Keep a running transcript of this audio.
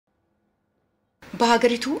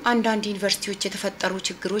በሀገሪቱ አንዳንድ ዩኒቨርሲቲዎች የተፈጠሩ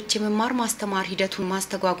ችግሮች የመማር ማስተማር ሂደቱን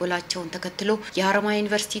ማስተጓጎላቸውን ተከትሎ የሃረማያ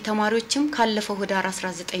ዩኒቨርሲቲ ተማሪዎችም ካለፈው ህዳር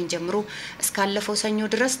 19 ጀምሮ እስካለፈው ሰኞ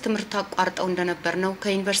ድረስ ትምህርት አቋርጠው እንደነበር ነው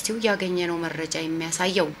ከዩኒቨርሲቲው ያገኘነው መረጃ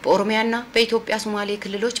የሚያሳየው። በኦሮሚያና በኢትዮጵያ ሶማሌ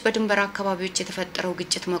ክልሎች በድንበር አካባቢዎች የተፈጠረው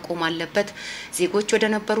ግጭት መቆም አለበት፣ ዜጎች ወደ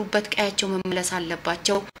ነበሩበት ቀያቸው መመለስ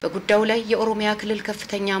አለባቸው፣ በጉዳዩ ላይ የኦሮሚያ ክልል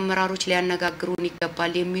ከፍተኛ አመራሮች ሊያነጋግሩን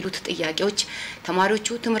ይገባል የሚሉት ጥያቄዎች ተማሪዎቹ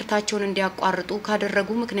ትምህርታቸውን እንዲያቋርጡ ካደረጉ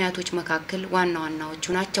ምክንያቶች መካከል ዋናዎቹ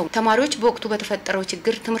ናቸው። ተማሪዎች በወቅቱ በተፈጠረው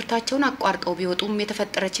ችግር ትምህርታቸውን አቋርጠው ቢወጡም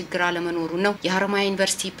የተፈጠረ ችግር አለመኖሩ ነው የሃረማያ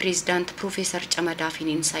ዩኒቨርሲቲ ፕሬዝዳንት ፕሮፌሰር ጨመዳ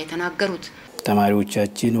ፊኒንሳ የተናገሩት።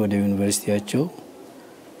 ተማሪዎቻችን ወደ ዩኒቨርሲቲያቸው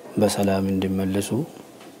በሰላም እንዲመለሱ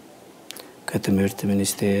ከትምህርት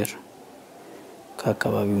ሚኒስቴር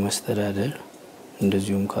ከአካባቢው መስተዳደር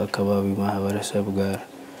እንደዚሁም ከአካባቢው ማህበረሰብ ጋር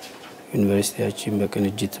ዩኒቨርሲቲያችን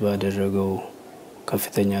በቅንጅት ባደረገው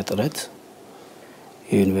ከፍተኛ ጥረት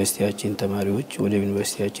የዩኒቨርሲቲያችን ተማሪዎች ወደ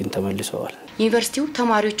ዩኒቨርሲቲያችን ተመልሰዋል። ዩኒቨርሲቲው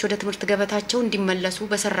ተማሪዎች ወደ ትምህርት ገበታቸው እንዲመለሱ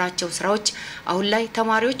በሰራቸው ስራዎች አሁን ላይ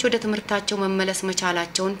ተማሪዎች ወደ ትምህርታቸው መመለስ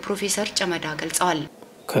መቻላቸውን ፕሮፌሰር ጨመዳ ገልጸዋል።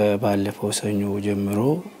 ከባለፈው ሰኞ ጀምሮ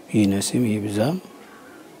ይነስም ይብዛም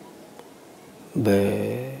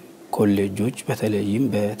በኮሌጆች በተለይም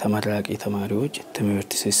በተመራቂ ተማሪዎች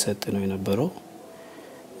ትምህርት ሲሰጥ ነው የነበረው።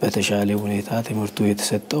 በተሻለ ሁኔታ ትምህርቱ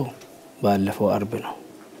የተሰጠው ባለፈው አርብ ነው።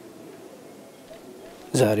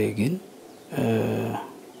 ዛሬ ግን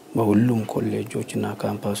በሁሉም ኮሌጆችና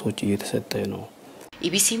ካምፓሶች እየተሰጠ ነው።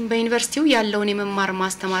 ኢቢሲም በዩኒቨርሲቲው ያለውን የመማር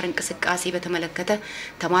ማስተማር እንቅስቃሴ በተመለከተ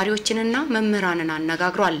ተማሪዎችንና መምህራንን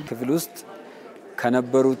አነጋግሯል። ክፍል ውስጥ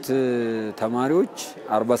ከነበሩት ተማሪዎች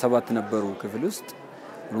 47 ነበሩ። ክፍል ውስጥ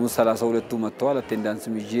 32ቱ መጥተዋል።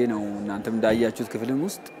 አቴንዳንስም ይዤ ነው እናንተም እንዳያችሁት ክፍልም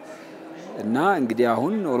ውስጥ እና እንግዲህ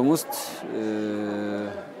አሁን ኦልሞስት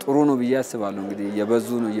ጥሩ ነው ብዬ አስባለሁ። እንግዲህ የበዙ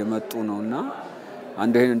ነው የመጡ ነውና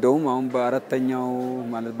አንድ ይሄን እንደውም አሁን በአራተኛው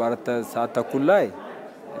ማለት በአራት ሰዓት ተኩል ላይ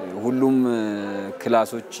ሁሉም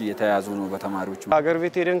ክላሶች የተያዙ ነው በተማሪዎች። ሀገር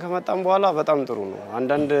ቤት ሄደን ከመጣን በኋላ በጣም ጥሩ ነው።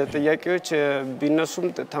 አንዳንድ ጥያቄዎች ቢነሱም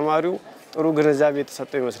ተማሪው ጥሩ ግንዛቤ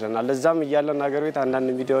የተሰጠው ይመስለናል። ለዛም እያለን ሀገር ቤት አንዳንድ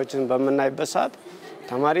ሚዲያዎችን በመናይበት ሰዓት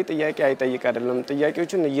ተማሪ ጥያቄ አይጠይቅ አይደለም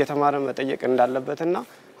ጥያቄዎችን እየተማረ መጠየቅ እንዳለበትና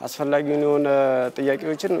አስፈላጊውን የሆነ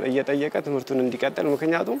ጥያቄዎችን እየጠየቀ ትምህርቱን እንዲቀጥል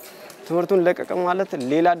ምክንያቱም ትምህርቱን ለቀቀ ማለት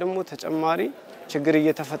ሌላ ደግሞ ተጨማሪ ችግር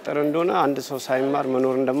እየተፈጠረ እንደሆነ አንድ ሰው ሳይማር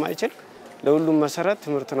መኖር እንደማይችል ለሁሉም መሰረት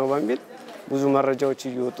ትምህርት ነው በሚል ብዙ መረጃዎች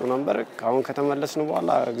እየወጡ ነበር። አሁን ከተመለስን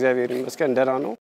በኋላ እግዚአብሔር ይመስገን ደህና ነው።